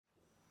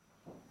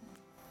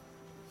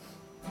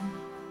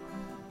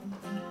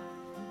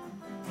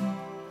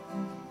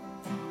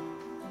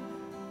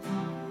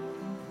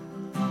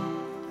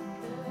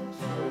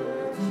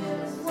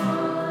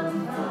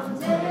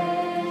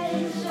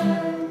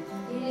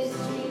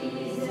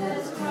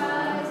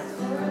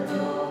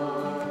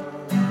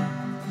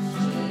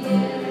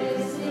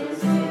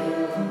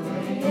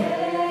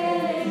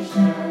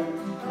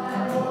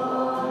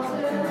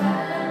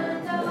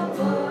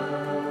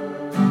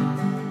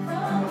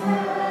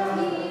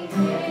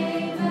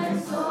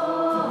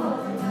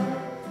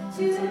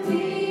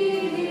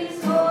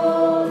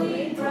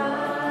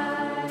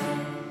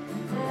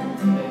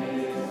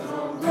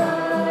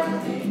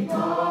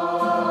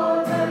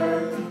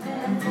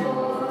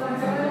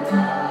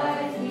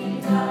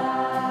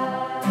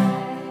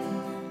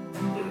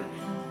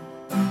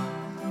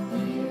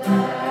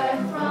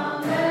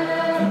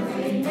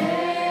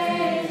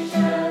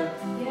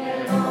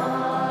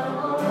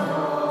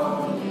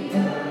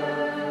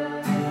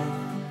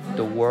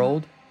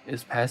world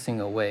is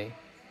passing away,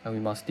 and we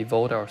must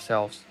devote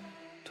ourselves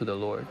to the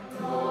Lord.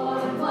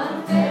 Lord,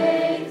 one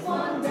faith,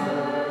 one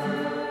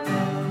word,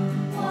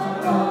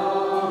 one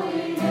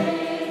holy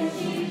name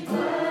she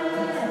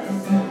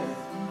blesses,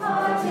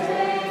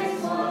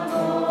 partakes one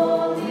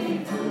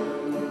holy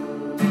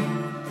food,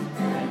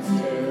 and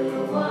to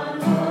one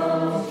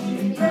hope she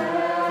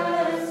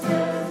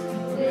blesses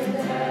with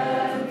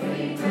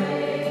every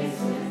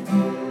grace and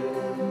food.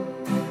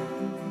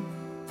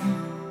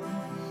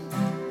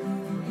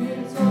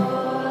 In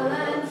toil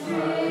and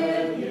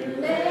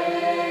tribulation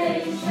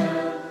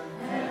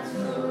and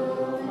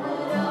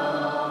tumult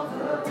of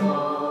her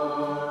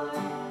war,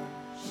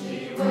 she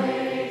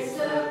waits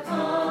the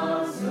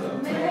consummation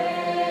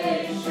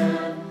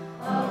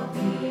of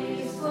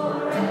peace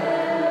forevermore,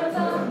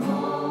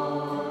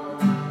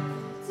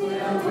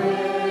 till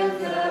with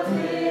the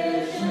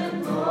vision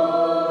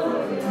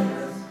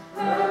glorious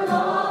her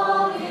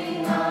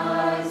longing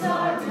eyes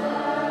are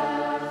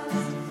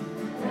blessed,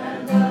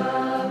 and the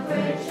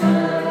great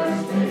church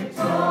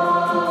victorious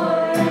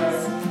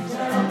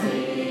shall be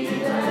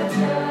the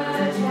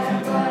church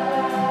at last.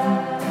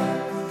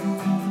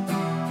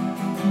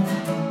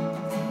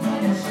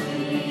 When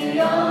she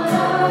on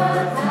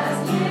earth has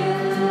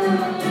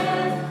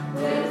union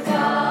with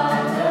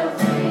God the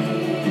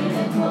Three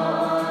in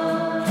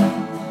One,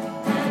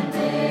 and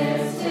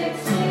mystic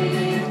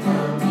sweet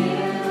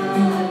communion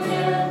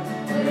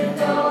with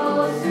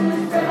those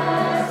whose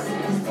rest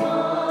is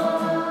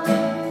won.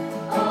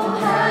 Oh,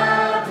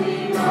 happy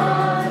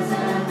ones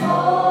and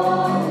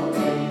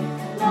holy,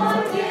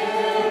 Lord,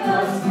 give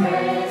us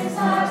grace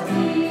that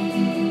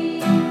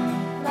we,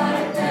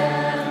 like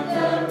them,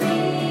 the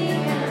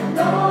meek and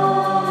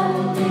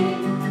lowly,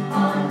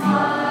 on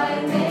high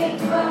may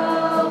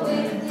dwell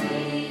with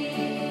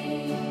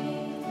thee.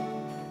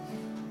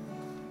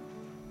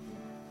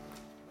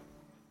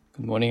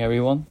 Good morning,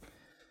 everyone.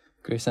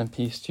 Grace and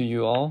peace to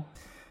you all.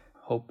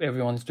 Hope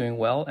everyone's doing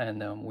well,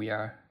 and we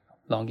are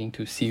longing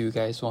to see you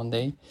guys one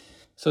day.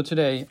 So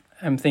today,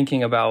 I'm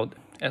thinking about,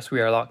 as we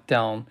are locked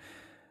down,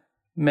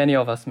 many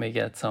of us may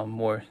get some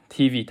more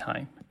TV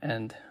time.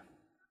 And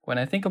when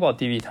I think about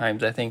TV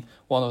times, I think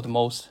one of the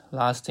most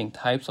lasting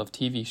types of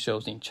TV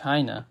shows in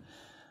China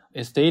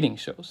is dating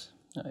shows.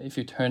 If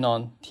you turn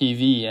on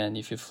TV and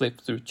if you flip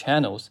through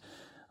channels,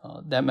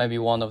 that might be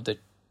one of the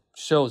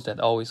shows that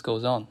always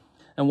goes on.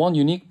 And one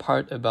unique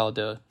part about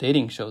the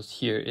dating shows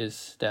here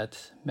is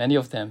that many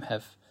of them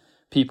have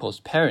people's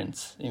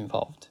parents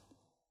involved.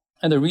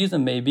 And the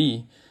reason may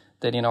be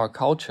that in our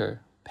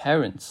culture,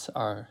 parents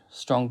are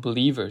strong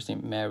believers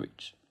in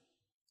marriage.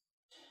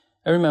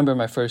 I remember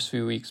my first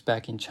few weeks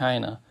back in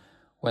China,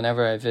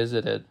 whenever I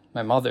visited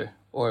my mother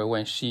or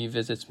when she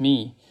visits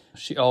me,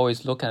 she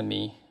always looked at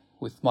me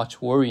with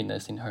much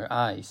worriness in her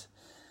eyes,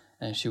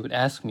 and she would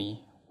ask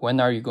me, "When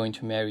are you going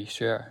to marry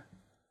Xuer?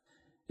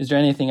 Is there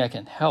anything I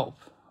can help?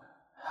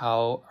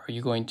 How are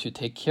you going to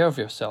take care of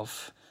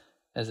yourself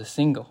as a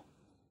single?"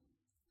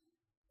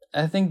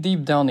 I think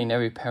deep down in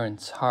every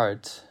parent's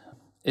heart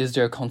is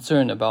their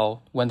concern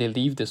about when they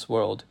leave this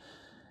world,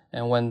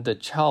 and when the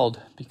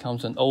child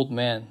becomes an old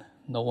man,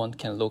 no one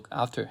can look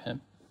after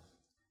him.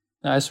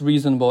 Now, as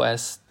reasonable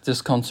as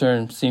this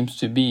concern seems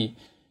to be,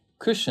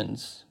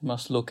 Christians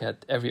must look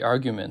at every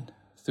argument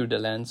through the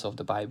lens of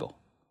the Bible.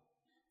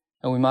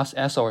 And we must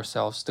ask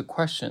ourselves the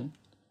question,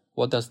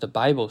 what does the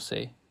Bible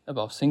say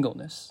about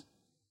singleness?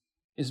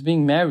 Is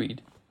being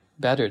married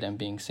better than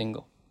being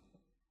single?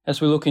 As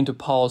we look into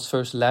Paul's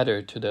first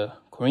letter to the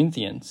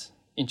Corinthians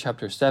in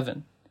chapter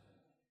 7,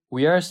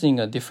 we are seeing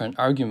a different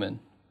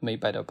argument made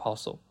by the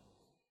apostle.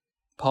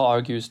 Paul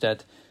argues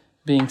that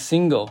being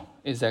single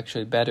is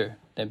actually better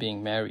than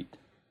being married.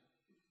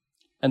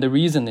 And the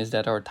reason is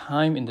that our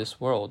time in this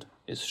world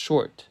is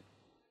short.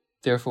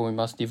 Therefore, we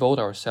must devote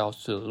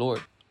ourselves to the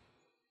Lord.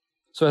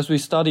 So as we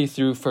study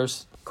through 1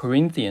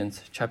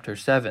 Corinthians chapter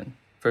 7,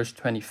 verse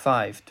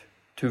 25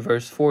 to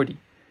verse 40,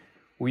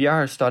 we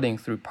are studying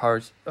through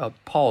parts of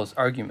Paul's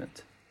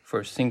argument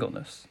for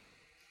singleness.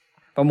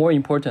 But more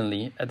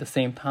importantly, at the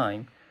same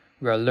time,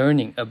 we are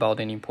learning about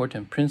an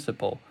important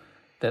principle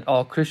that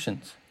all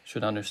Christians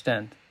should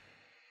understand.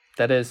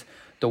 That is,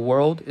 the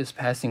world is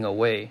passing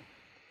away,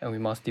 and we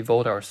must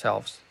devote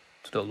ourselves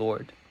to the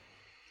Lord.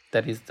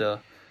 That is the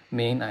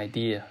main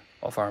idea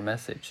of our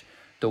message.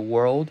 The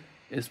world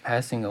is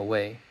passing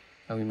away,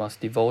 and we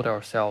must devote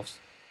ourselves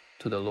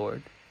to the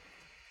Lord.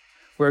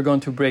 We're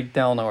going to break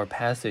down our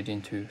passage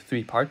into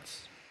 3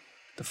 parts.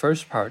 The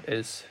first part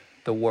is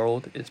the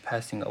world is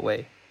passing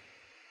away.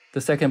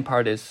 The second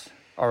part is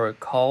our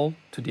call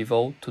to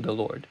devote to the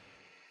Lord.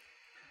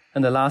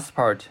 And the last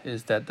part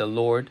is that the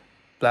Lord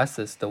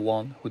blesses the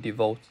one who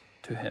devotes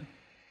to him.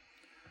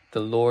 The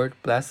Lord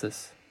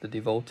blesses the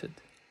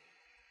devoted.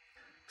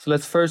 So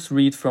let's first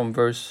read from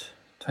verse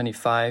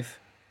 25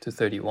 to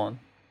 31.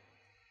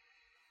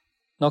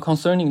 Now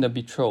concerning the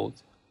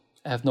betrothed,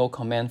 I have no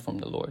command from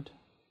the Lord,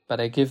 but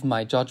I give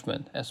my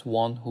judgment as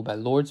one who by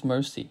Lord's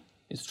mercy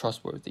is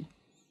trustworthy.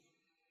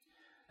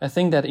 I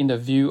think that in the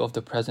view of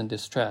the present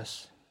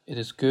distress, it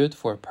is good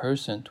for a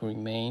person to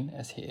remain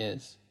as he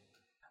is.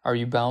 Are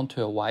you bound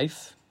to a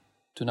wife?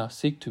 Do not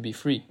seek to be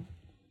free.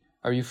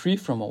 Are you free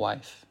from a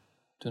wife?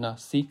 Do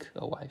not seek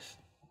a wife.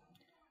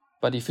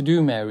 But if you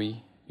do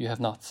marry, you have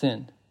not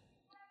sinned.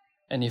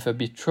 And if a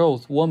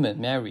betrothed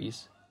woman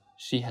marries,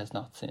 she has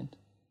not sinned.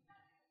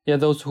 Yet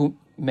those who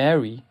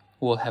marry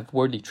will have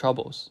worldly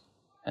troubles,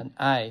 and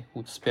I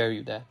would spare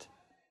you that.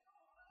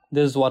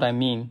 This is what I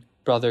mean,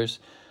 brothers.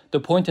 The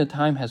appointed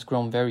time has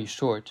grown very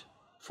short.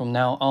 From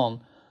now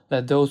on,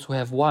 let those who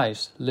have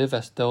wives live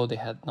as though they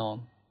had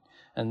none,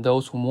 and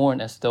those who mourn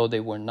as though they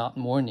were not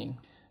mourning,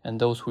 and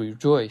those who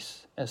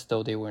rejoice as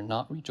though they were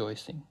not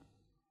rejoicing,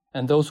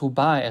 and those who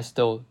buy as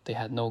though they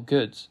had no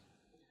goods,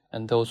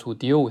 and those who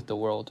deal with the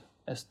world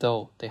as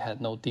though they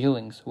had no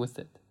dealings with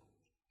it.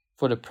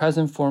 For the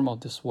present form of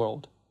this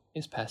world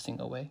is passing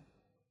away.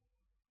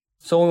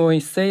 So when we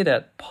say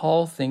that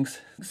Paul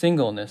thinks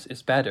singleness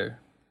is better,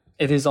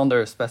 it is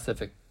under a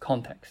specific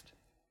context.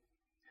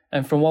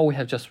 And from what we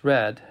have just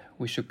read,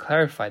 we should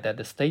clarify that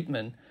the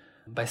statement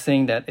by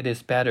saying that it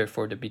is better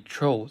for the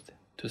betrothed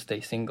to stay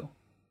single.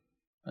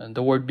 And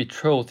the word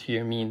betrothed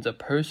here means a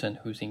person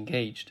who's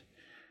engaged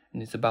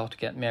and is about to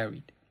get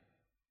married.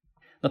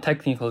 Now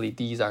technically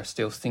these are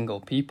still single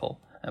people,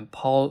 and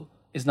Paul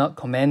is not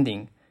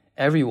commanding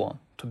everyone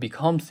to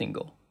become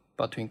single,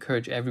 but to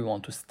encourage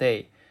everyone to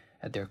stay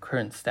at their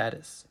current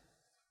status.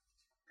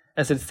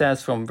 As it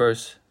says from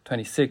verse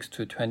 26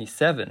 to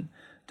 27,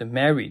 the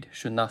married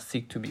should not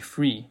seek to be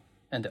free,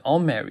 and the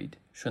unmarried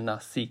should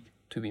not seek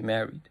to be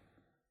married.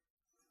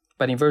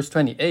 But in verse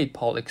 28,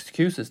 Paul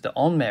excuses the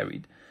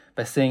unmarried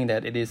by saying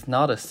that it is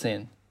not a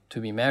sin to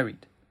be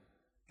married.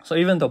 So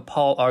even though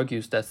Paul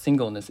argues that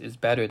singleness is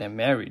better than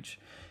marriage,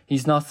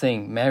 he's not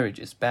saying marriage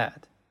is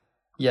bad.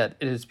 Yet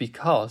it is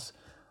because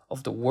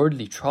of the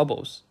worldly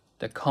troubles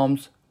that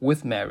comes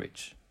with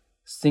marriage,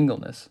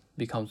 singleness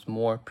becomes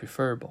more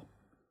preferable.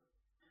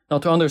 Now,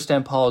 to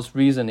understand Paul's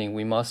reasoning,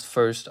 we must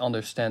first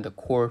understand the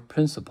core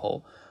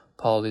principle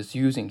Paul is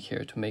using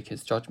here to make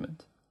his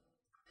judgment.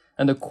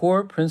 And the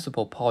core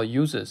principle Paul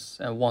uses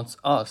and wants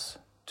us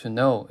to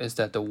know is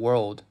that the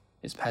world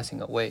is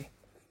passing away.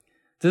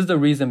 This is the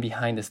reason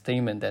behind the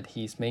statement that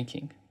he is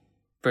making.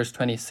 Verse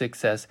 26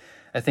 says,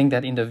 I think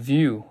that in the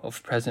view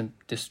of present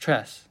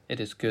distress, it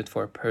is good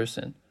for a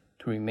person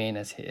to remain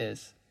as he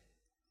is.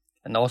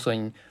 And also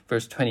in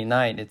verse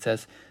 29, it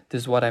says,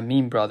 this is what I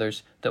mean,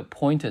 brothers, the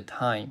appointed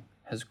time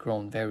has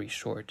grown very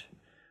short.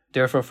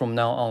 Therefore, from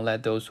now on,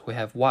 let those who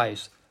have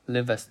wives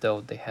live as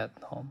though they had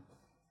none.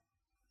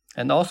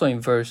 And also in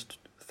verse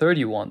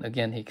 31,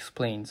 again, he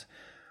explains,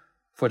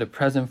 for the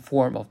present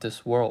form of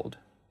this world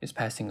is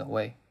passing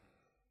away.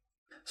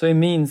 So it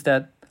means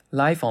that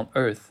life on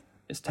earth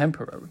is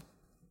temporary.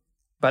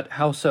 But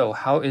how so?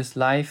 How is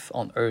life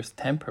on earth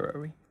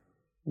temporary?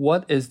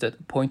 What is the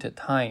appointed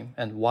time,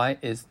 and why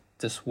is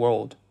this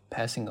world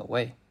passing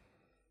away?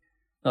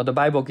 Now, the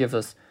Bible gives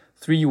us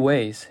 3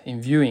 ways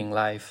in viewing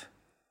life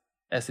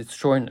as its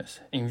shortness,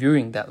 in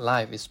viewing that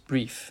life is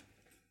brief.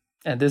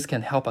 And this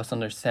can help us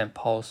understand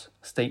Paul's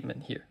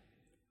statement here.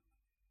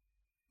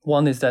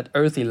 One is that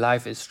earthly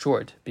life is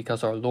short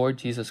because our Lord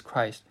Jesus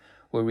Christ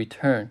will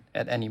return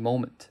at any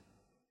moment.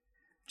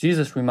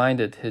 Jesus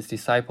reminded his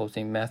disciples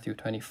in Matthew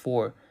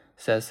 24,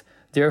 says,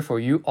 therefore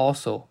you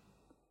also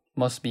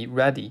must be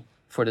ready,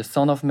 for the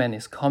Son of Man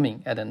is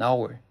coming at an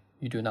hour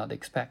you do not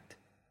expect.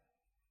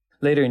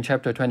 Later in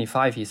chapter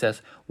 25, he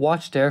says,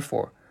 watch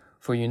therefore,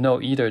 for you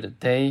know either the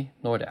day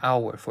nor the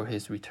hour for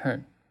his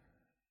return.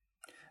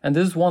 And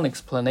this is one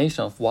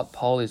explanation of what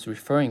Paul is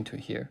referring to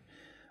here.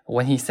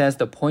 When he says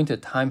the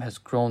appointed time has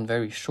grown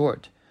very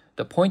short,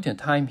 the appointed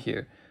time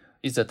here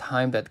is the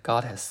time that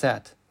God has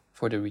set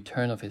for the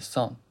return of his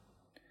Son.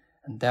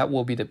 And that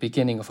will be the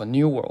beginning of a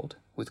new world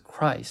with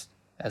Christ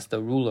as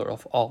the ruler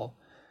of all.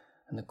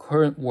 And the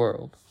current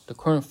world, the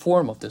current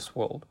form of this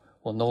world,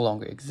 will no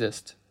longer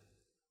exist.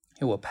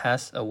 It will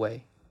pass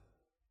away.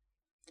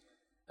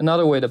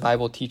 Another way the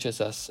Bible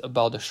teaches us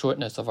about the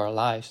shortness of our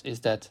lives is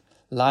that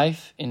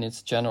life in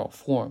its general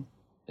form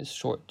is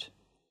short.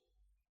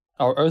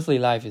 Our earthly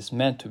life is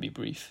meant to be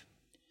brief.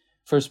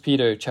 1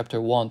 Peter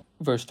chapter 1,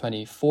 verse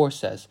 24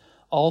 says,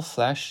 all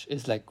flesh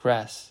is like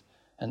grass,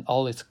 and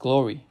all its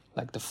glory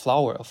like the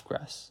flower of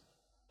grass.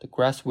 The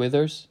grass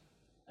withers,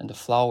 and the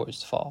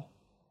flowers fall.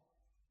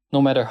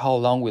 No matter how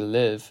long we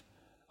live,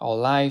 our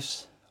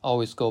lives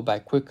always go by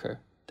quicker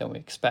than we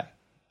expect.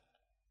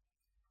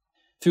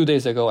 A few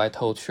days ago, I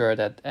told Sher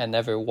that I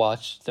never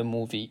watched the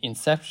movie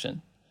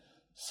Inception,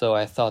 so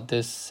I thought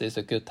this is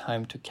a good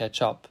time to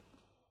catch up.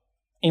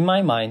 In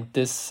my mind,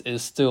 this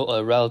is still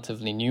a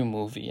relatively new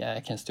movie. I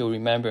can still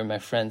remember my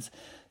friends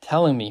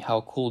telling me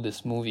how cool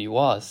this movie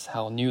was,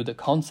 how new the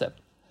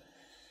concept.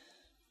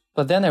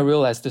 But then I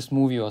realized this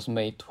movie was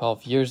made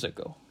 12 years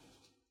ago.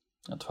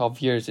 Now, 12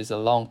 years is a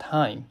long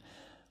time,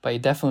 but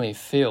it definitely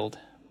felt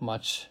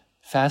much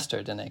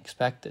faster than I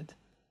expected.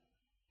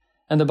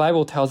 And the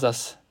Bible tells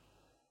us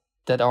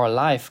that our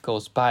life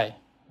goes by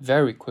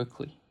very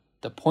quickly.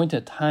 The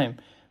appointed time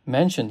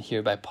mentioned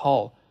here by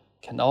Paul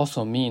can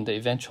also mean the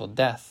eventual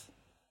death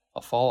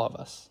of all of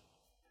us.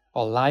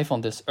 Our life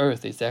on this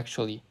earth is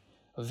actually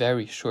a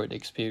very short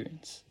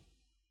experience.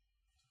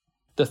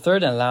 The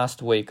third and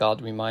last way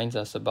God reminds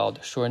us about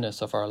the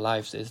shortness of our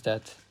lives is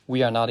that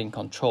we are not in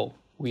control.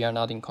 We are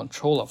not in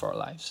control of our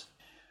lives.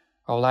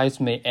 Our lives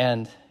may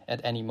end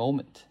at any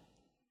moment.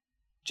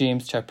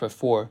 James chapter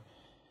 4,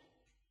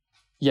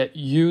 "Yet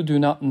you do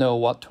not know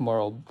what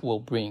tomorrow will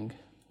bring.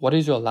 What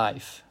is your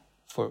life?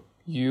 For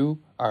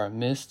you are a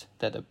mist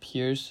that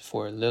appears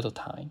for a little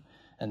time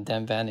and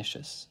then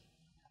vanishes."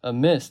 A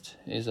mist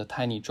is a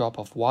tiny drop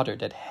of water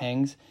that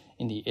hangs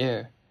in the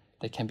air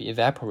that can be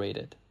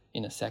evaporated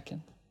in a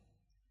second.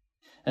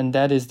 And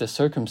that is the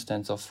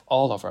circumstance of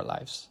all of our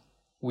lives.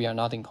 We are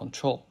not in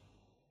control.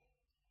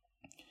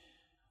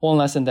 One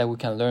lesson that we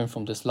can learn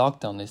from this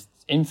lockdown is,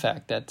 in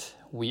fact, that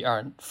we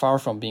are far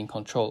from being in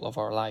control of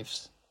our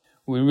lives.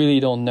 We really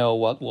don't know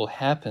what will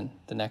happen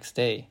the next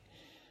day,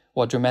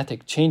 what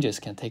dramatic changes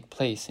can take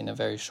place in a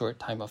very short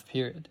time of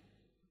period.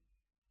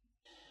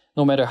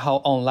 No matter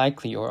how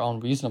unlikely or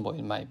unreasonable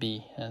it might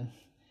be, and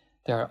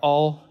they are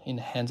all in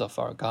the hands of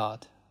our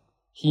God.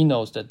 He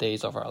knows the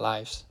days of our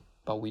lives,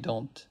 but we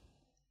don't.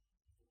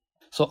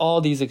 So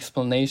all these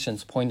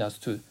explanations point us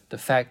to the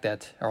fact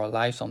that our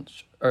lives on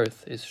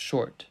earth is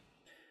short.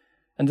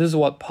 And this is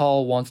what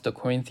Paul wants the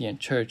Corinthian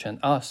church and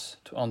us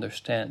to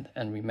understand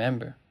and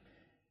remember.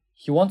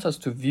 He wants us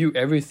to view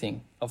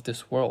everything of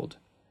this world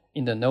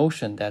in the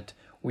notion that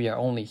we are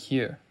only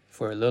here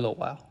for a little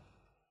while.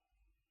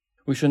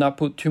 We should not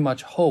put too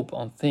much hope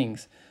on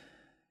things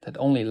that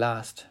only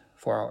last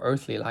for our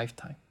earthly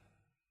lifetime.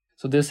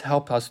 So this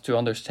helps us to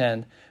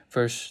understand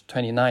verse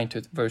 29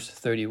 to verse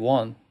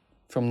 31.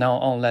 From now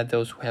on, let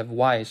those who have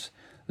wives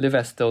live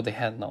as though they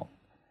had none,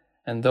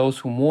 and those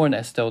who mourn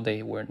as though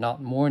they were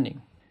not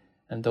mourning,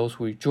 and those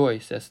who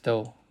rejoice as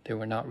though they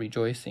were not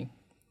rejoicing,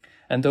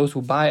 and those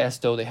who buy as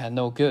though they had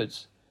no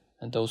goods,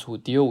 and those who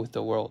deal with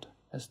the world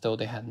as though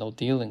they had no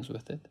dealings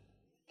with it.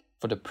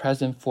 For the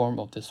present form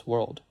of this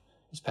world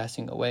is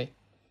passing away.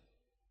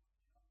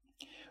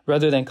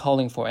 Rather than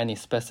calling for any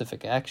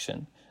specific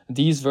action,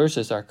 these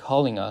verses are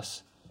calling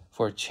us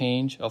for a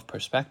change of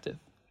perspective.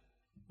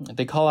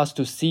 They call us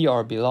to see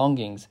our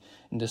belongings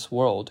in this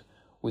world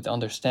with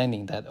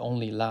understanding that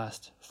only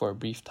lasts for a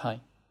brief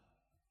time.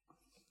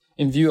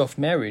 In view of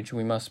marriage,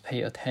 we must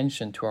pay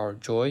attention to our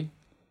joy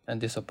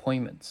and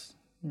disappointments.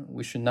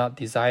 We should not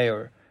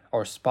desire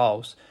our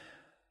spouse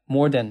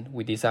more than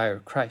we desire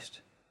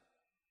Christ,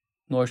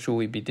 nor should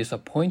we be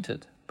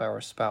disappointed by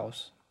our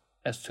spouse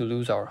as to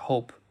lose our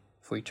hope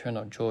for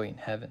eternal joy in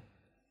heaven.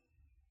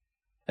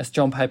 As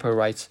John Piper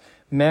writes,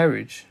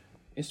 marriage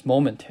is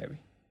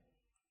momentary.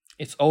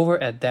 It's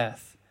over at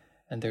death,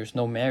 and there's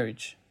no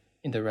marriage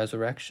in the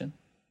resurrection.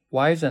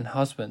 Wives and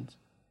husbands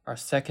are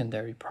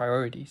secondary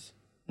priorities,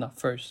 not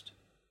first.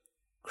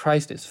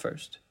 Christ is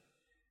first.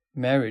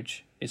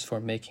 Marriage is for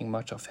making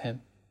much of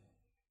Him.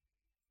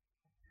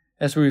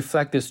 As we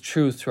reflect this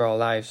truth through our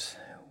lives,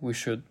 we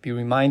should be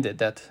reminded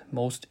that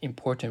most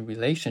important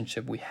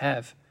relationship we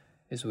have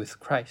is with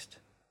Christ.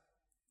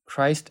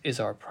 Christ is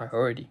our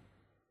priority.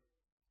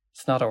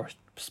 It's not our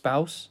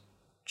spouse,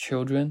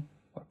 children,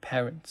 or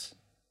parents.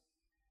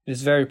 It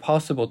is very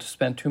possible to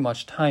spend too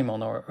much time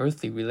on our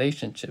earthly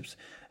relationships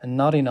and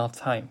not enough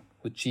time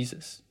with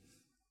Jesus.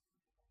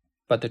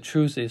 But the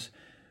truth is,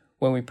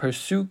 when we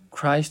pursue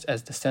Christ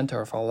as the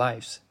center of our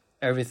lives,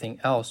 everything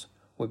else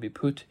will be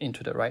put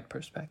into the right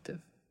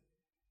perspective.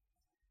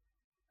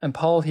 And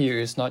Paul here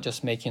is not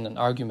just making an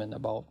argument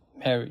about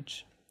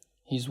marriage.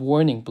 He's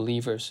warning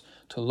believers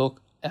to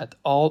look at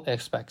all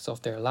aspects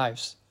of their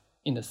lives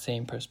in the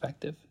same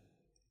perspective.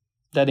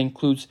 That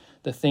includes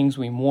the things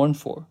we mourn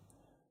for,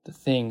 the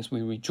things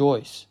we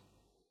rejoice,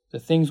 the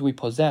things we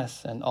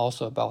possess, and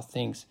also about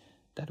things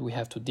that we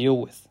have to deal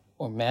with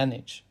or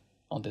manage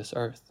on this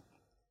earth.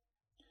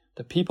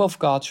 The people of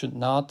God should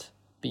not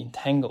be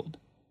entangled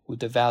with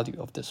the value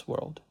of this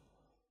world.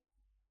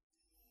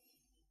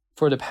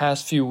 For the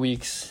past few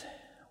weeks,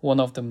 one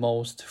of the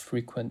most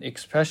frequent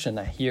expressions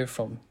I hear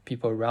from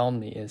people around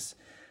me is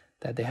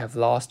that they have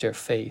lost their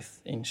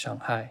faith in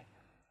Shanghai.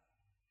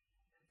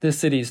 This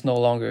city is no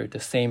longer the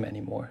same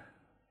anymore.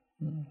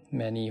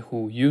 Many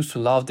who used to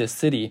love this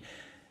city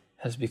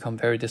has become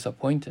very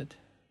disappointed.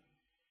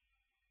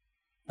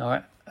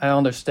 Now, I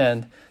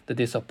understand the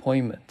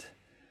disappointment,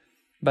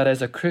 but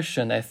as a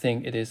Christian, I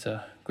think it is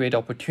a great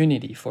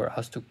opportunity for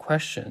us to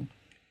question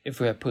if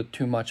we have put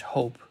too much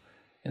hope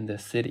in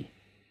this city.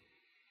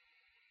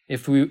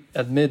 If we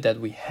admit that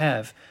we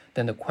have,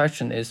 then the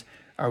question is,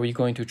 are we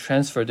going to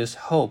transfer this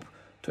hope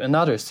to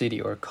another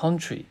city or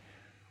country,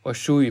 or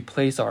should we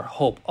place our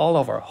hope, all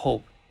of our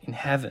hope, in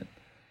heaven,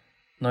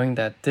 knowing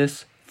that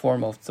this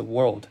form of the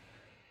world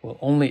will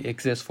only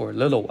exist for a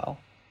little while,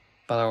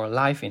 but our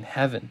life in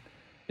heaven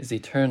is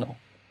eternal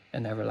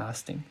and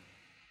everlasting.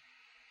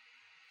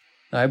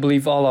 Now, I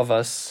believe all of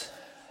us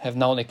have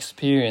now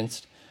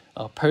experienced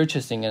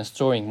purchasing and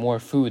storing more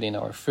food in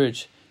our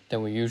fridge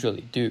than we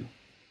usually do.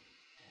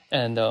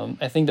 And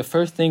I think the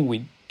first thing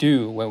we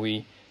do when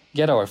we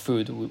get our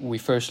food, we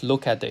first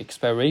look at the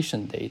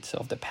expiration date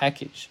of the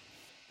package,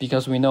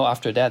 because we know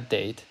after that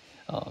date,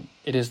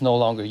 it is no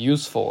longer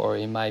useful, or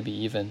it might be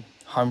even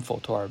harmful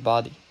to our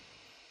body.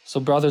 So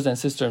brothers and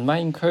sisters, my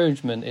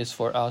encouragement is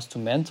for us to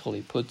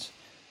mentally put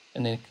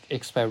an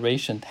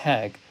expiration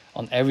tag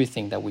on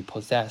everything that we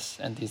possess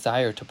and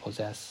desire to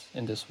possess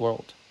in this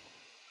world.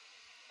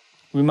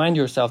 Remind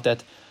yourself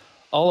that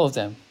all of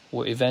them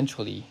will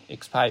eventually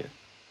expire.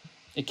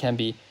 It can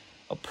be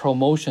a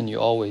promotion you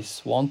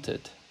always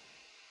wanted,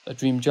 a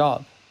dream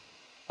job,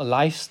 a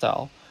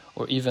lifestyle,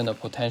 or even a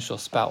potential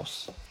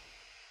spouse.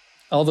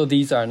 Although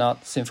these are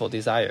not sinful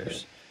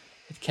desires,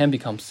 it can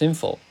become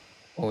sinful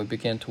when we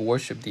begin to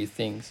worship these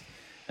things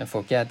and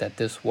forget that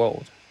this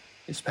world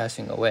is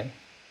passing away.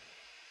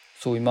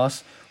 So we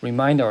must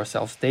remind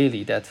ourselves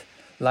daily that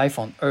life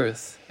on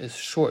earth is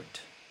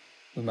short.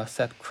 We must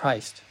set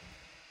Christ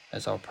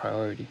as our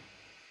priority.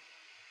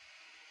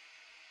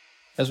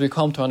 As we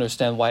come to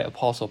understand why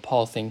Apostle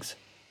Paul thinks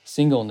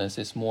singleness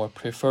is more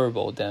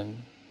preferable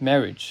than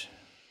marriage,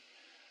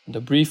 the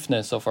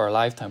briefness of our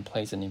lifetime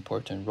plays an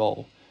important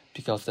role,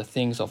 because the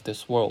things of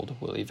this world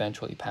will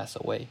eventually pass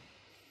away,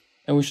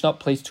 and we should not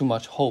place too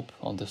much hope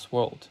on this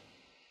world.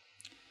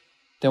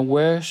 Then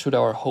where should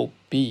our hope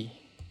be?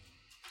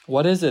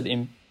 What is it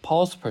in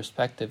Paul's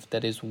perspective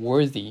that is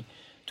worthy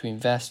to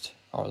invest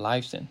our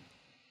lives in?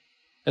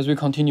 As we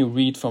continue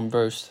read from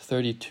verse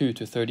 32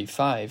 to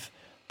 35,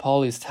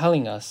 Paul is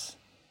telling us,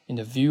 in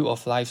the view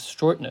of life's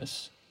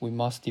shortness, we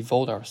must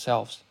devote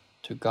ourselves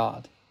to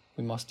God.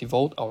 We must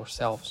devote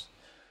ourselves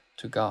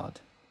to God.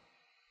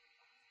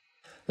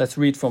 Let's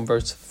read from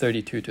verse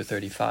 32 to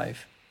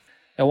 35.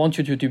 I want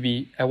you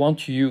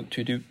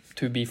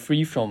to be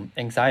free from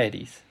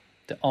anxieties.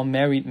 The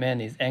unmarried man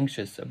is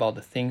anxious about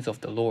the things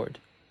of the Lord,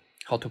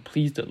 how to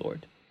please the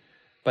Lord.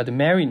 But the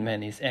married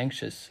man is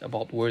anxious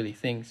about worldly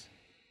things,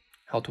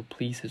 how to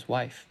please his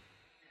wife.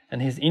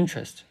 And his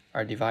interests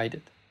are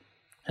divided.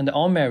 And the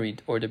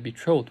unmarried or the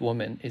betrothed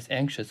woman is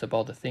anxious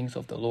about the things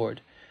of the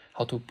Lord,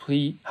 how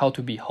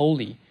to be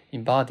holy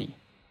in body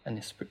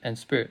and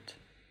spirit.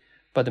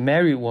 But the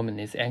married woman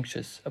is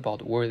anxious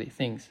about worldly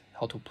things,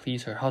 how to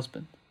please her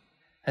husband.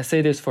 I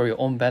say this for your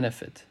own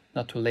benefit,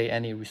 not to lay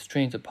any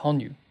restraints upon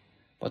you,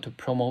 but to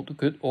promote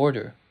good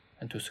order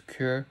and to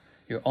secure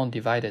your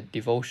undivided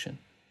devotion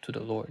to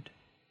the Lord.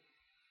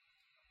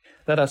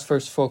 Let us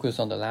first focus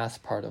on the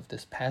last part of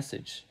this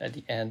passage at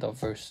the end of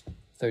verse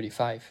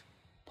 35.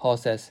 Paul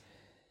says,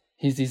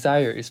 his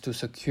desire is to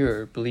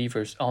secure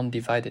believers'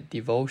 undivided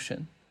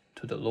devotion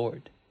to the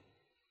Lord.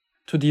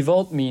 To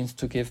devote means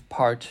to give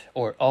part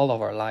or all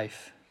of our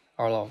life,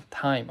 all of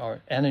time,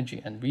 our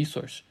energy and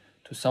resource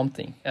to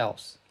something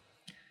else.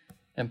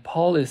 And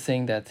Paul is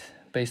saying that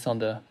based on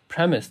the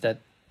premise that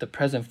the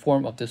present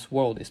form of this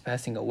world is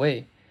passing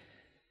away,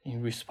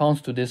 in response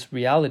to this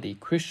reality,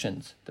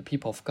 Christians, the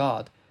people of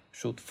God,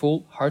 should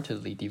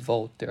full-heartedly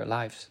devote their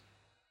lives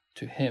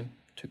to Him,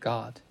 to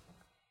God.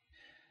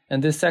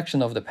 In this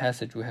section of the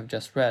passage we have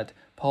just read,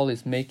 Paul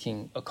is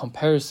making a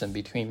comparison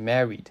between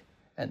married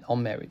and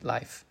unmarried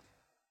life,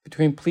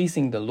 between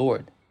pleasing the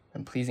Lord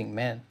and pleasing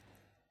man,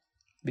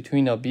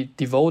 between a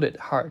devoted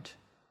heart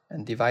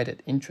and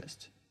divided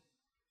interest.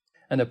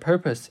 And the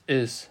purpose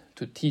is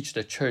to teach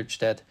the church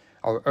that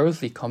our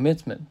earthly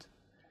commitment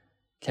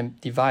can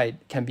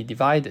be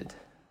divided.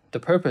 The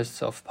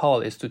purpose of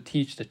Paul is to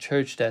teach the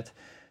church that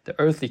the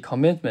earthly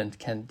commitment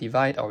can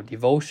divide our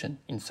devotion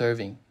in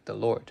serving the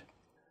Lord.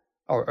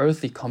 Our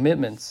earthly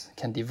commitments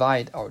can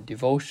divide our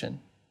devotion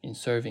in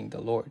serving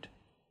the Lord.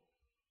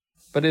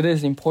 But it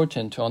is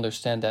important to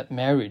understand that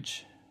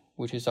marriage,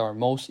 which is our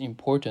most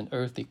important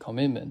earthly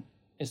commitment,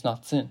 is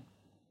not sin.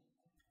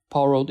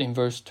 Paul wrote in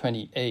verse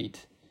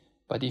 28,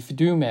 "But if you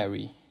do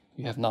marry,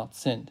 you have not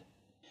sinned."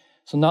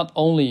 So not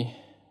only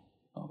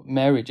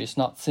marriage is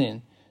not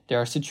sin, there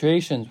are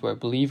situations where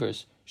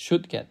believers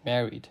should get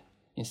married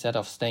instead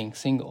of staying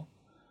single.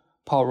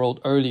 Paul wrote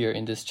earlier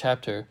in this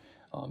chapter,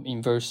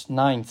 in verse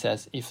 9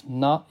 says,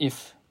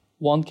 if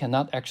one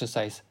cannot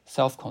exercise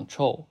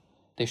self-control,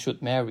 they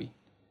should marry.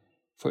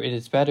 For it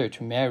is better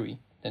to marry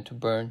than to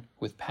burn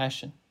with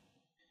passion.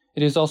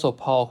 It is also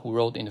Paul who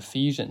wrote in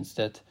Ephesians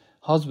that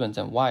husbands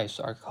and wives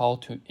are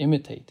called to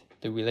imitate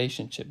the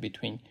relationship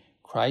between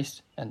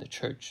Christ and the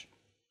church.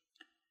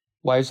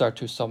 Wives are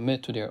to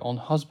submit to their own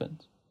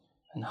husbands,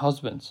 and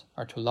husbands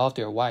are to love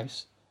their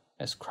wives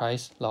as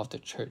Christ loved the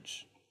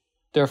church.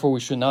 Therefore,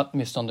 we should not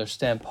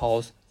misunderstand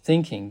Paul's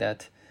thinking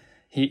that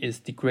he is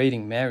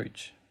degrading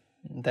marriage.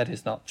 That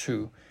is not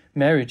true.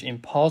 Marriage, in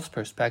Paul's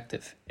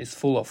perspective, is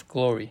full of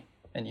glory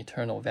and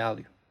eternal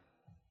value.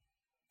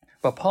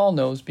 But Paul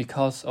knows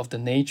because of the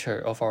nature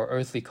of our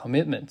earthly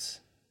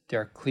commitments,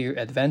 there are clear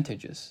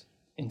advantages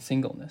in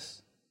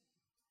singleness.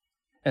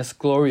 As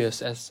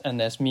glorious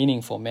and as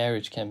meaningful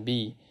marriage can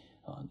be,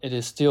 it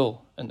is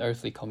still an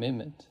earthly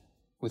commitment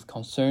with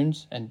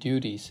concerns and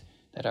duties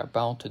that are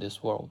bound to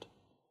this world.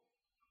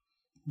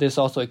 This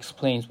also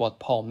explains what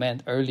Paul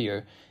meant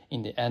earlier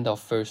in the end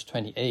of verse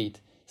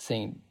 28,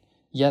 saying,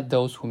 "Yet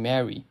those who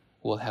marry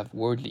will have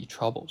worldly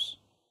troubles."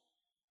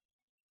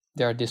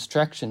 There are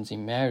distractions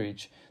in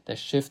marriage that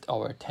shift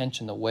our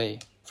attention away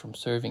from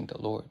serving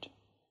the Lord.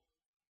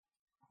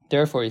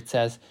 Therefore, it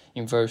says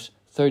in verse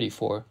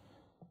 34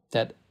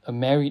 that a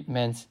married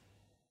man's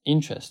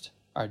interests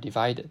are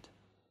divided.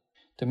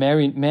 The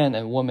married man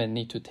and woman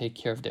need to take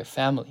care of their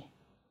family.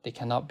 They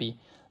cannot be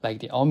like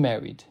the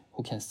unmarried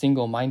who can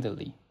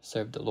single-mindedly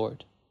serve the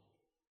Lord.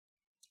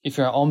 If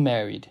you are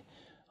unmarried,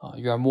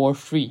 you are more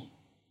free.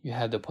 You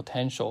have the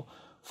potential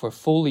for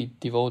fully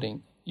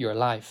devoting your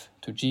life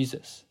to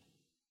Jesus.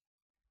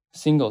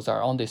 Singles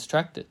are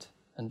undistracted,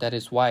 and that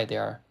is why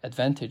there are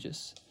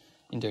advantages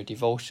in their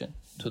devotion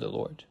to the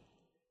Lord.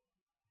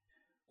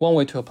 One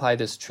way to apply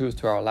this truth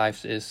to our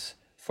lives is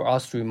for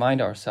us to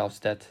remind ourselves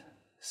that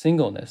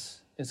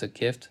singleness is a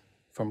gift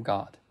from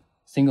God.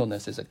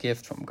 Singleness is a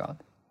gift from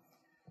God.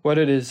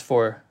 Whether it is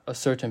for a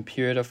certain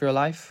period of your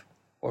life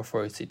or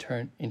for its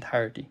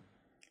entirety,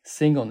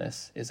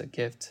 singleness is a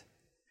gift.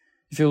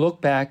 If you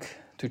look back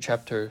to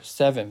chapter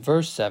 7,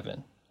 verse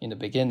 7, in the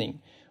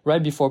beginning,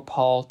 right before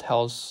Paul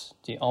tells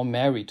the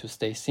unmarried to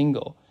stay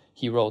single,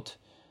 he wrote,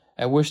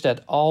 "I wish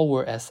that all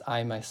were as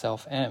I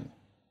myself am,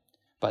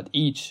 but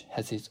each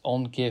has his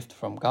own gift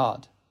from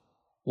God,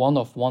 one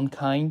of one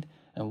kind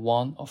and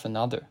one of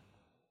another."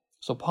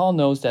 So Paul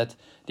knows that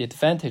the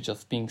advantage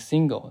of being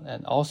single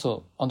and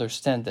also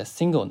understands that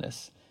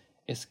singleness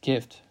is a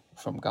gift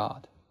from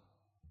God.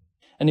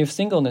 And if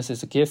singleness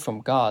is a gift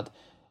from God,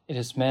 it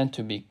is meant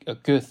to be a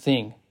good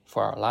thing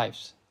for our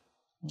lives.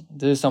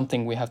 This is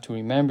something we have to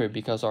remember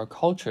because our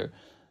culture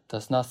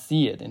does not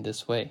see it in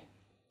this way.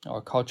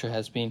 Our culture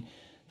has been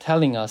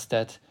telling us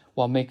that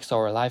what makes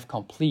our life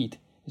complete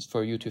is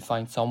for you to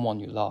find someone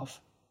you love.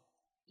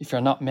 If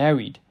you're not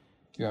married,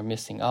 you are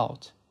missing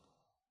out.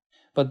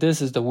 But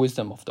this is the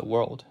wisdom of the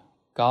world.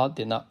 God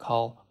did not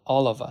call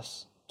all of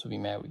us to be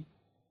married.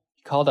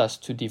 He called us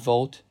to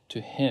devote to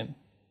Him,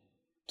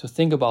 to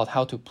think about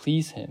how to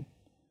please Him,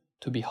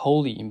 to be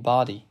holy in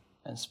body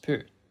and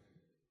spirit.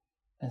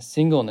 And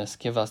singleness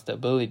gives us the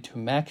ability to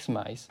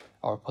maximize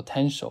our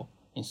potential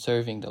in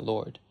serving the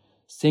Lord.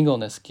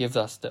 Singleness gives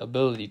us the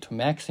ability to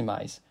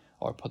maximize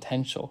our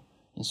potential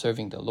in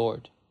serving the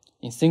Lord.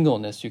 In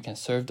singleness, you can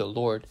serve the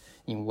Lord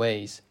in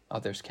ways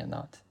others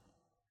cannot.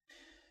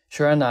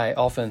 Shara and I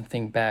often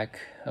think back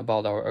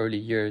about our early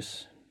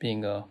years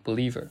being a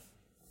believer,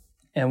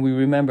 and we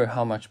remember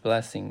how much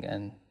blessing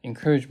and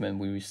encouragement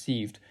we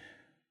received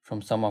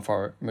from some of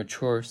our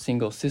mature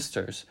single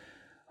sisters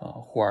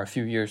who are a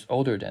few years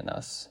older than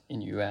us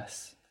in the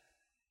US.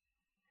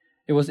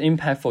 It was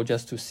impactful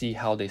just to see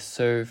how they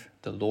serve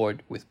the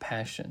Lord with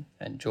passion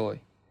and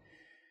joy.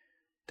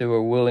 They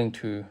were willing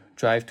to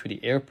drive to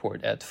the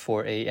airport at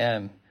 4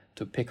 a.m.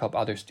 to pick up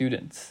other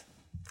students,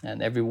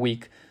 and every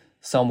week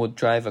some would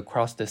drive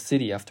across the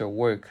city after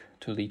work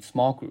to lead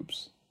small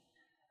groups.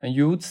 And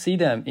you would see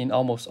them in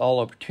almost all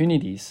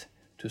opportunities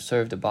to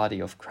serve the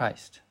body of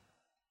Christ.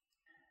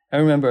 I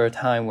remember a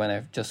time when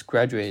I just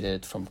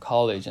graduated from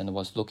college and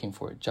was looking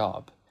for a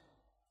job.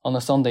 On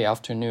a Sunday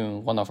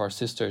afternoon, one of our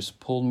sisters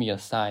pulled me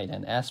aside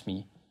and asked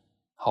me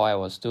how I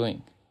was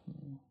doing.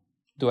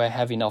 Do I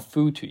have enough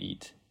food to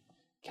eat?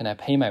 Can I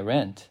pay my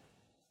rent?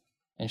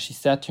 And she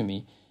said to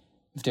me,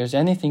 if there's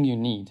anything you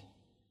need,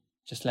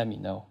 just let me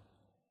know.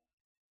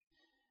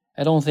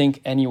 I don't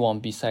think anyone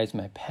besides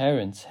my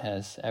parents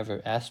has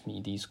ever asked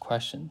me these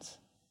questions.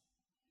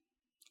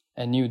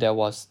 I knew that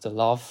was the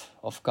love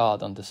of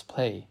God on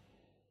display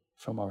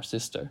from our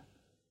sister.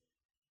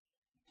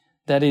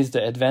 That is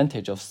the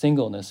advantage of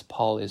singleness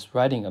Paul is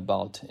writing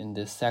about in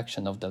this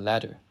section of the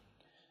letter.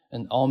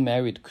 An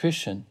unmarried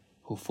Christian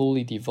who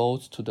fully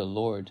devotes to the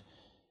Lord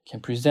can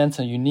present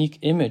a unique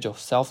image of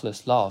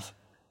selfless love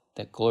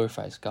that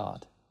glorifies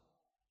God.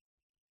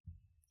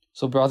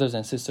 So brothers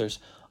and sisters,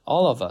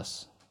 all of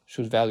us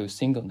should value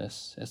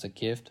singleness as a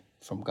gift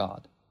from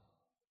God.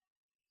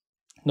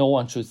 No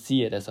one should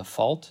see it as a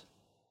fault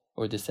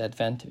or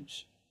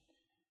disadvantage.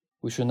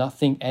 We should not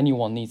think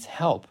anyone needs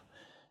help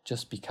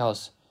just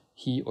because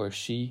he or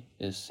she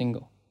is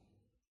single.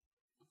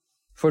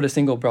 For the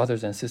single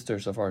brothers and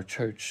sisters of our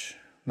church,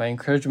 my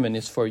encouragement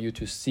is for you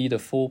to see the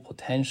full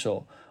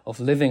potential of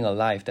living a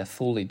life that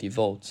fully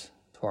devotes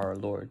to our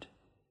Lord.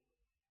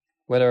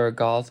 Whether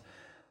God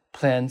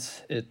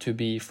plans it to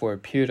be for a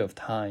period of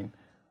time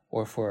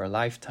or for a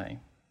lifetime,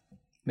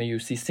 may you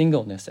see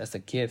singleness as a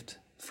gift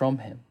from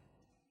Him.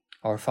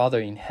 Our Father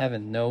in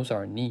heaven knows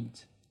our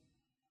needs,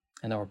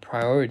 and our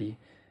priority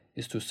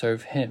is to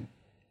serve Him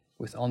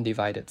with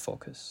undivided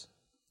focus.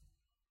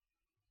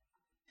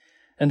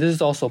 And this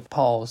is also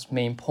Paul's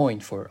main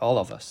point for all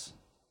of us.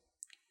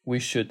 We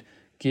should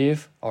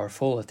give our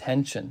full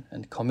attention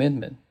and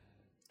commitment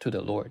to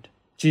the Lord.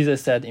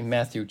 Jesus said in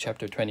Matthew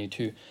chapter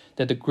 22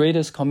 that the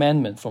greatest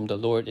commandment from the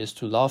Lord is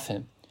to love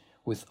Him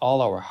with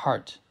all our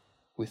heart,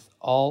 with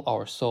all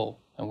our soul,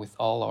 and with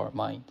all our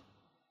mind.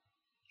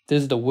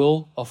 This is the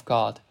will of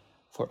God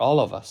for all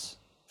of us,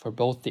 for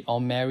both the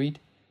unmarried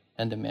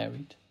and the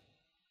married.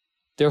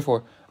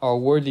 Therefore, our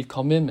worldly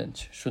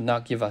commitment should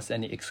not give us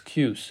any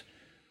excuse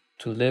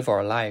to live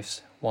our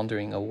lives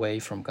wandering away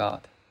from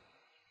God.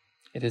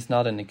 It is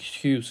not an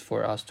excuse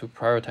for us to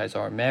prioritize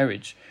our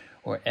marriage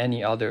or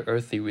any other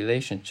earthly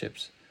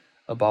relationships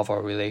above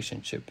our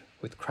relationship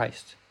with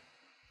Christ.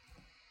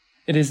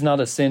 It is not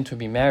a sin to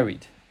be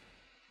married,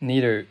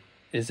 neither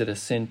is it a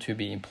sin to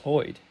be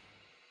employed,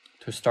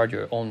 to start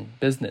your own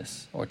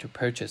business or to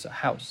purchase a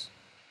house.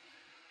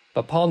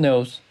 But Paul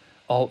knows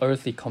all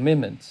earthly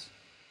commitments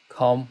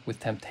come with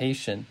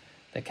temptation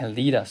that can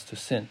lead us to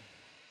sin.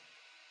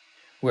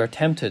 We are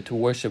tempted to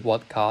worship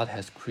what God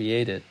has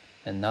created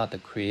and not the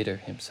Creator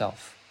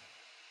Himself.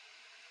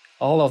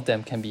 All of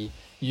them can be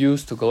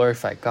used to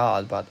glorify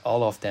God, but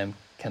all of them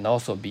can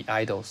also be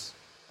idols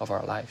of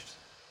our lives.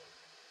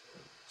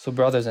 So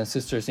brothers and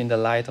sisters, in the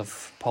light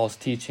of Paul's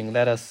teaching,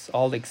 let us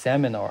all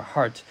examine our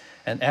heart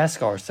and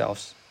ask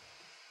ourselves,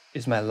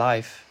 is my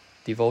life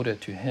devoted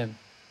to Him?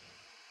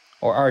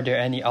 Or are there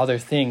any other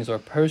things or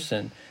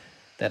person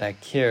that I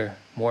care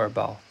more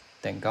about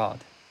than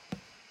God?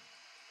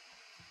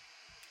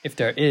 If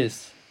there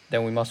is,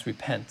 then we must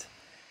repent,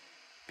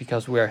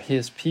 because we are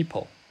His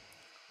people.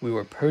 We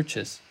were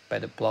purchased by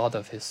the blood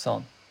of His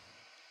Son.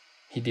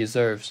 He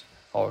deserves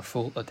our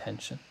full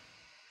attention.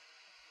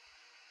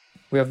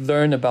 We have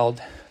learned about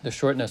the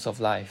shortness of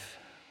life.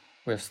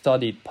 We have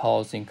studied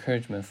Paul's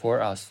encouragement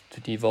for us to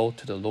devote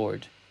to the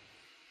Lord.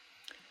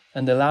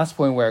 And the last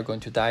point we are going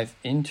to dive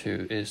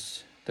into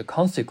is the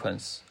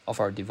consequence of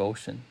our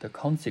devotion. The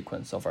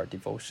consequence of our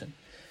devotion.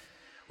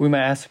 We may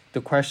ask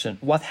the question,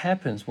 what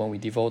happens when we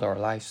devote our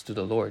lives to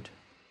the Lord?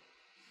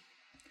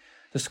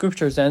 The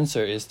scripture's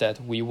answer is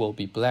that we will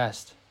be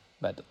blessed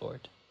by the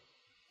Lord.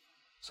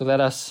 So let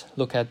us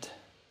look at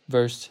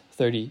verse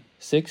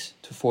 36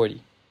 to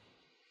 40.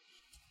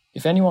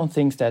 If anyone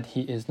thinks that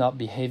he is not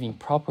behaving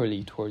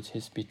properly towards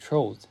his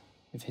betrothed,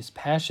 if his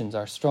passions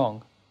are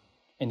strong,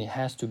 and it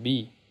has to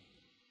be,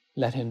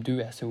 let him do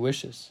as he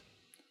wishes.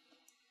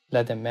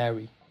 Let them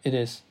marry. It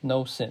is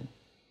no sin.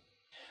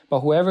 But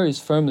whoever is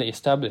firmly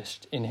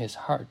established in his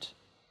heart,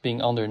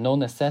 being under no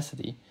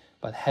necessity,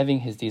 but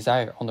having his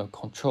desire under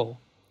control,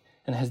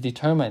 and has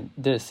determined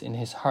this in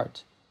his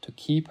heart, to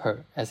keep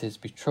her as his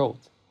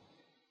betrothed,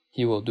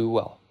 he will do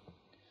well.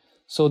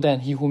 So then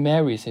he who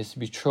marries his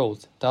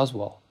betrothed does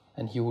well,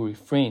 and he who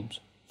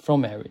refrains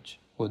from marriage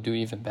will do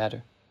even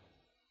better.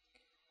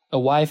 A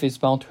wife is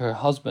bound to her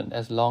husband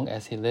as long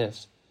as he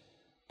lives,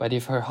 but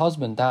if her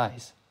husband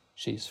dies,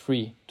 she is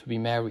free to be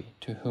married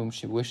to whom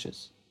she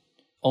wishes,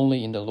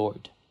 only in the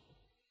Lord.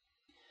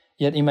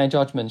 Yet in my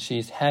judgment she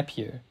is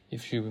happier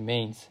if she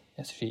remains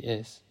as she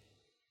is.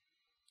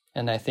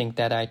 And I think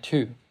that I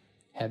too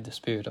have the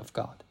Spirit of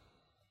God.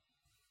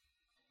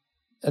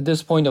 At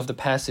this point of the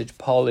passage,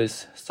 Paul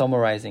is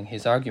summarizing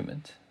his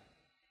argument.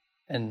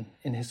 And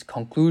in his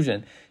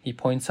conclusion, he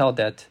points out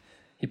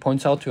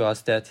to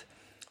us that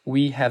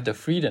we have the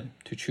freedom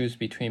to choose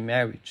between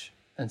marriage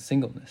and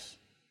singleness.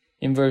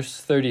 In verse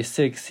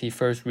 36, he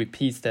first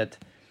repeats that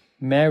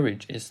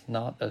marriage is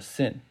not a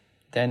sin.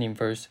 Then in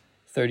verse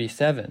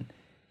 37,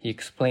 he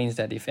explains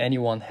that if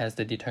anyone has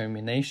the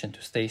determination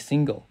to stay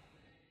single,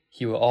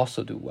 he will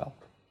also do well.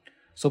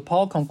 So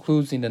Paul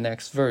concludes in the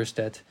next verse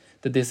that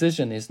the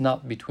decision is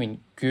not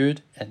between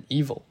good and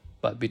evil,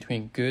 but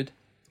between good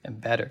and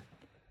better.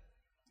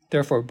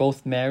 Therefore,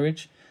 both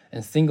marriage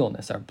and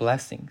singleness are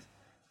blessings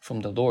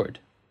from the Lord.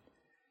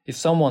 If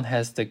someone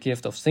has the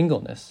gift of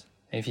singleness,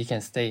 and if he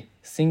can stay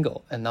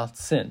single and not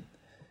sin,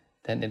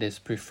 then it is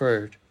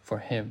preferred for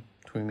him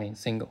to remain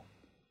single.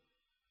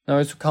 Now,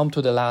 as we come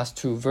to the last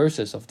two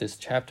verses of this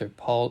chapter,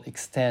 Paul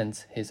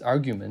extends his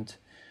argument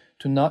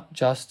to not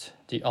just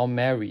the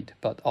unmarried,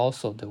 but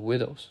also the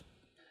widows.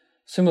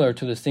 Similar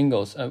to the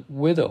singles, a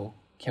widow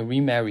can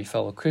remarry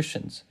fellow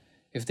Christians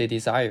if they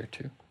desire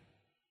to,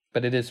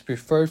 but it is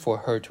preferred for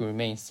her to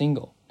remain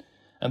single.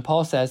 And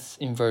Paul says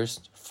in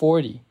verse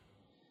 40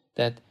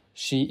 that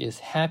she is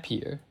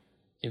happier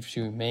if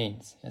she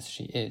remains as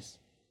she is.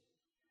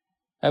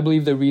 I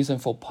believe the reason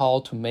for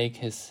Paul to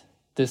make this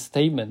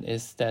statement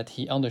is that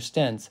he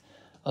understands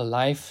a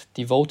life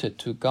devoted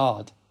to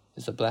God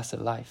is a blessed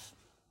life.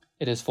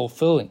 It is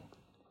fulfilling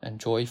and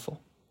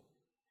joyful.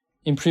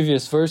 In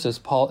previous verses,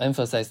 Paul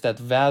emphasized the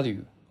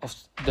value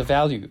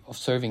of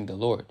serving the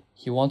Lord.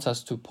 He wants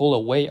us to pull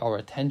away our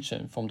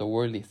attention from the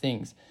worldly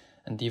things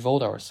and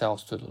devote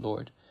ourselves to the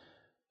Lord.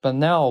 But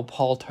now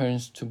Paul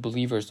turns to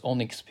believers'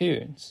 own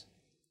experience.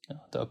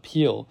 The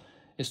appeal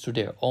is to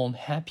their own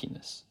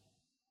happiness.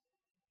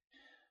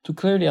 To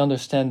clearly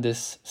understand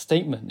this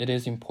statement, it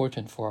is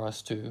important for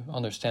us to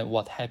understand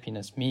what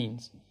happiness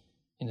means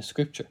in the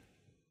scripture.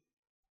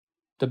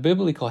 The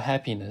biblical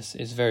happiness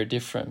is very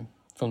different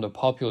from the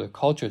popular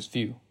culture's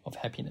view of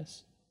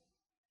happiness.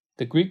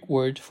 The Greek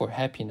word for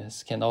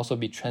happiness can also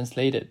be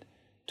translated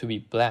to be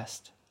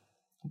blessed.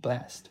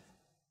 Blessed.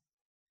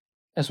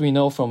 As we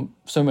know from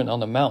Sermon on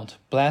the Mount,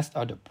 blessed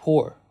are the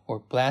poor, or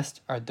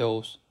blessed are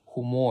those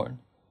who mourn.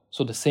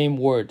 So the same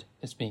word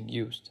is being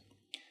used.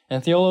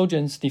 And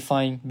theologians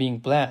define being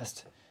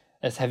blessed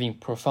as having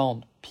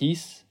profound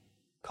peace,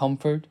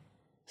 comfort,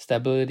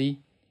 stability,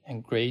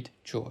 and great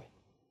joy.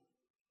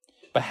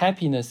 But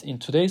happiness in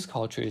today's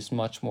culture is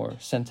much more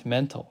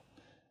sentimental.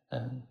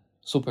 and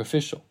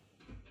superficial.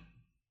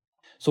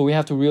 So we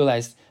have to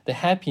realize the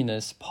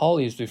happiness Paul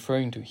is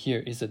referring to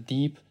here is a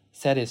deep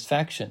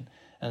satisfaction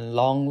and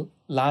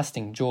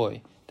long-lasting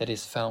joy that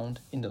is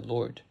found in the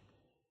Lord.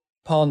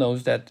 Paul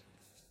knows that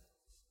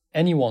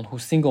anyone who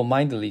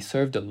single-mindedly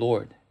served the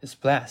Lord is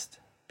blessed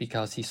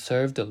because he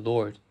served the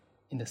Lord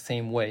in the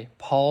same way.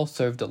 Paul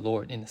served the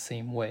Lord in the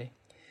same way.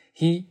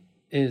 He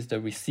is the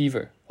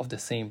receiver of the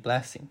same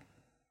blessing.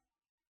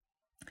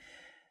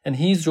 And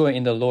his joy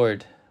in the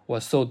Lord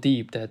was so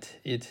deep that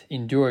it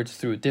endured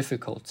through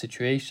difficult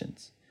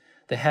situations.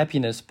 The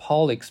happiness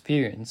Paul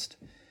experienced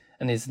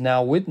and is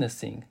now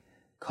witnessing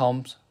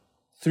comes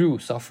through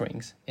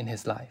sufferings in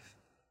his life.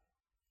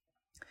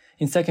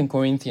 In 2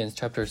 Corinthians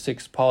chapter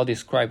 6, Paul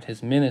described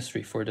his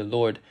ministry for the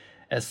Lord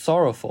as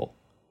sorrowful,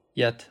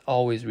 yet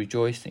always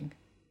rejoicing.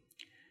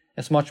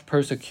 As much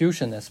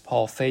persecution as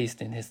Paul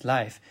faced in his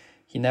life,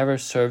 he never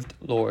served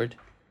the Lord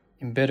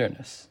in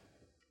bitterness,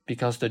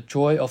 because the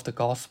joy of the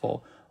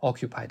gospel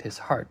occupied his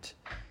heart.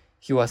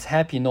 He was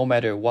happy no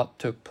matter what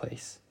took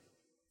place.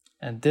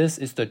 And this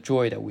is the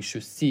joy that we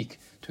should seek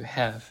to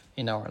have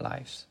in our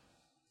lives.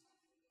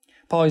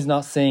 Paul is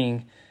not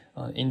saying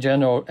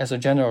as a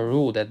general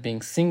rule that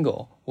being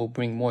single will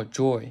bring more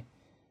joy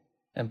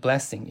and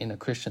blessing in a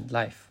Christian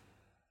life.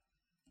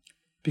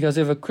 Because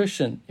if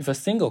a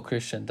single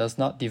Christian does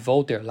not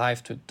devote their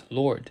life to the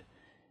Lord,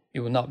 it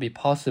will not be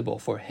possible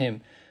for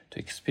him to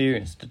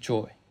experience the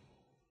joy.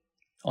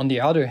 On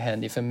the other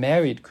hand, if a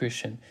married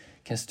Christian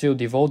can still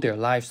devote their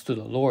lives to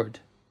the Lord,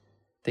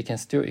 they can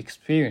still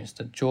experience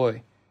the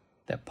joy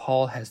that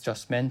Paul has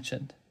just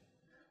mentioned.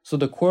 So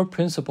the core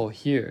principle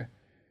here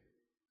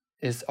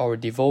is our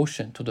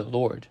devotion to the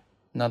Lord,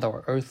 not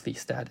our earthly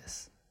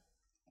status.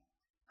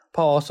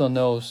 Paul also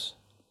knows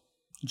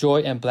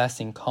joy and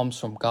blessing comes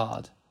from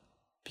God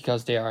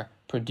because they are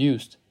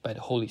produced by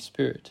the Holy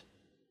Spirit.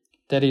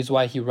 That is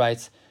why he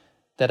writes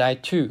that I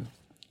too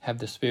have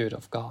the Spirit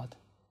of God.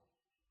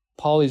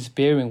 Paul is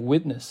bearing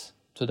witness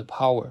to the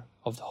power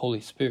of the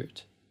Holy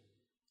Spirit.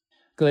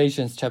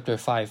 Galatians chapter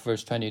 5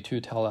 verse 22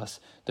 tells us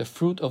the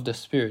fruit of the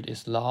Spirit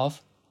is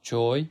love,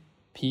 joy,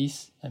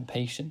 peace, and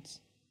patience.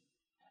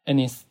 And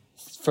in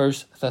 1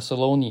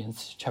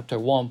 Thessalonians chapter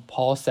 1,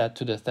 Paul said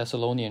to the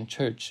Thessalonian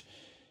church,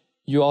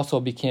 you also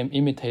became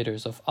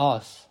imitators of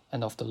us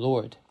and of the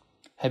Lord,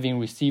 having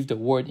received the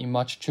word in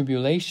much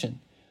tribulation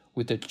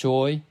with the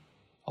joy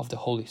of the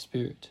Holy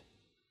Spirit.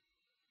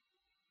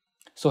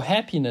 So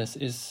happiness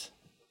is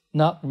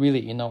not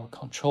really in our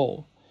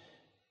control.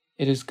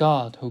 It is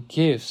God who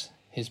gives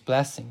his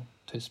blessing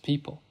to his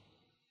people.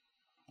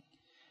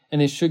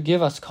 And it should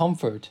give us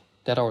comfort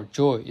that our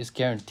joy is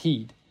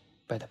guaranteed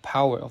by the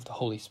power of the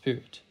Holy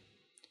Spirit,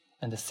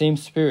 and the same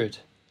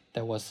Spirit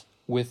that was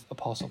with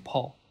Apostle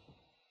Paul.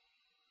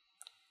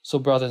 So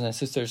brothers and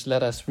sisters,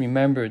 let us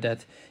remember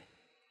that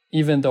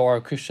even though our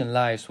Christian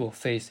lives will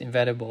face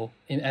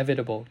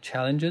inevitable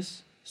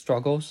challenges,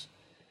 struggles,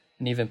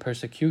 and even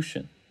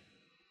persecution,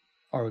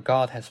 our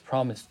God has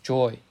promised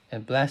joy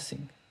and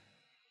blessing.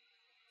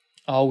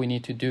 All we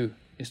need to do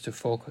is to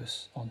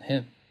focus on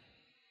Him.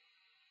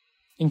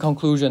 In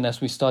conclusion, as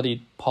we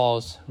studied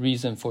Paul's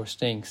reason for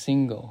staying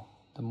single,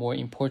 the more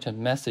important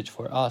message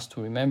for us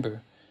to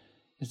remember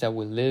is that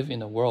we live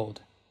in a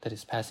world that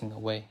is passing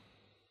away.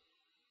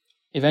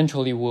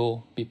 Eventually,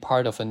 we'll be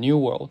part of a new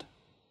world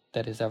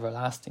that is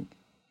everlasting.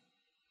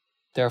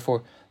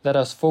 Therefore, let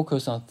us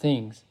focus on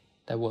things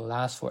that will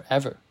last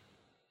forever.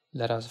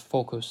 Let us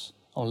focus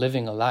on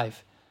living a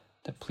life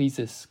that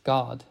pleases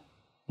God,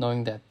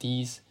 knowing that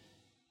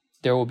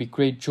there will be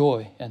great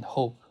joy and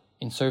hope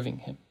in serving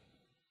Him.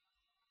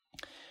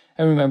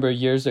 I remember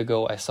years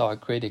ago I saw a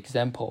great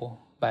example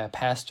by a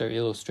pastor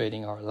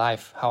illustrating our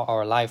life, how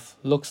our life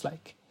looks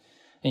like.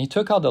 And he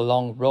took out a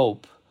long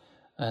rope,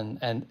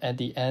 and at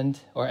the end,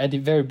 or at the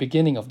very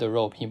beginning of the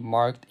rope, he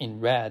marked in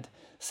red,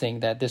 saying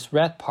that this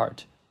red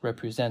part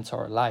represents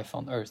our life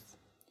on earth,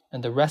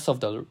 and the rest of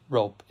the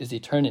rope is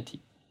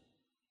eternity.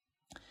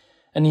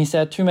 And he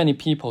said too many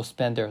people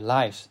spend their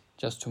lives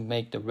just to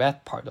make the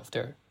red part of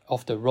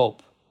the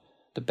rope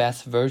the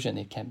best version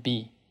it can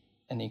be,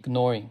 and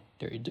ignoring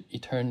their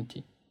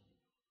eternity.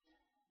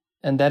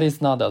 And that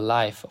is not the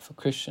life of a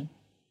Christian.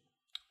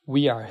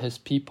 We are His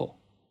people.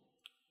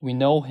 We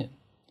know Him.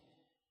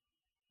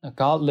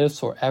 God lives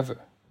forever,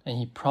 and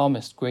He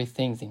promised great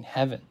things in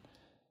heaven,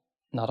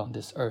 not on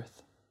this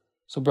earth.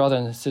 So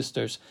brothers and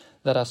sisters,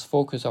 let us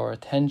focus our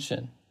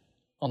attention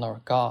on our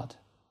God.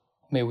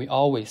 May we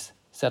always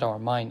set our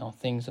mind on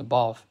things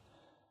above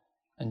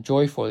and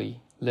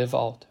joyfully live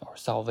out our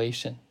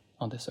salvation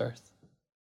on this earth.